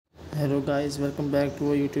Hello guys, welcome back to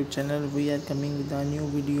our YouTube channel. We are coming with our new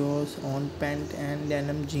videos on pant and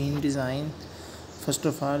denim jean design. First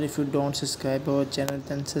of all, if you don't subscribe our channel,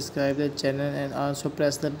 then subscribe the channel and also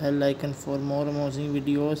press the bell icon for more amazing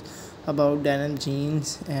videos about denim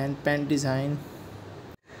jeans and pant design.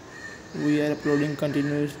 We are uploading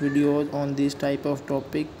continuous videos on this type of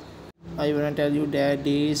topic. I wanna tell you that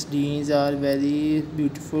these jeans are very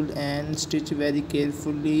beautiful and stitched very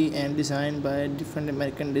carefully and designed by different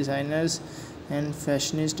American designers and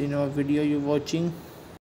fashionists in our video you're watching.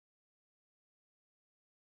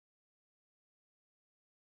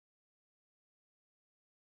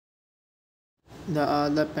 The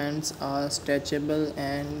other pants are stretchable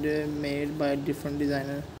and made by different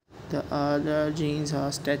designers. The other jeans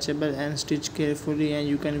are stretchable and stitched carefully, and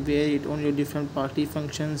you can wear it on your different party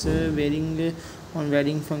functions, wearing on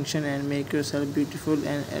wedding function, and make yourself beautiful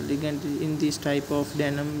and elegant in this type of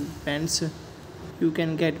denim pants. You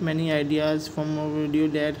can get many ideas from our video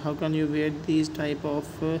that how can you wear these type of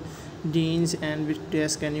jeans and which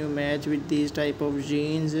dress can you match with these type of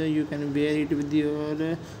jeans. You can wear it with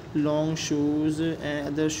your long shoes and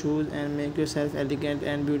other shoes and make yourself elegant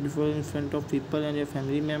and beautiful in front of people and your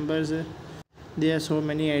family members. There are so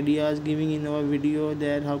many ideas giving in our video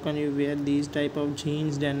that how can you wear these type of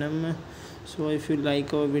jeans denim. So if you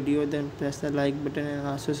like our video, then press the like button and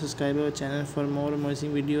also subscribe our channel for more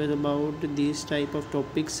amazing videos about these type of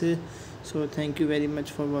topics. So thank you very much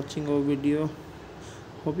for watching our video.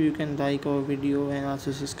 Hope you can like our video and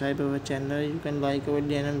also subscribe our channel. You can like our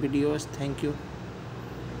denim videos. Thank you.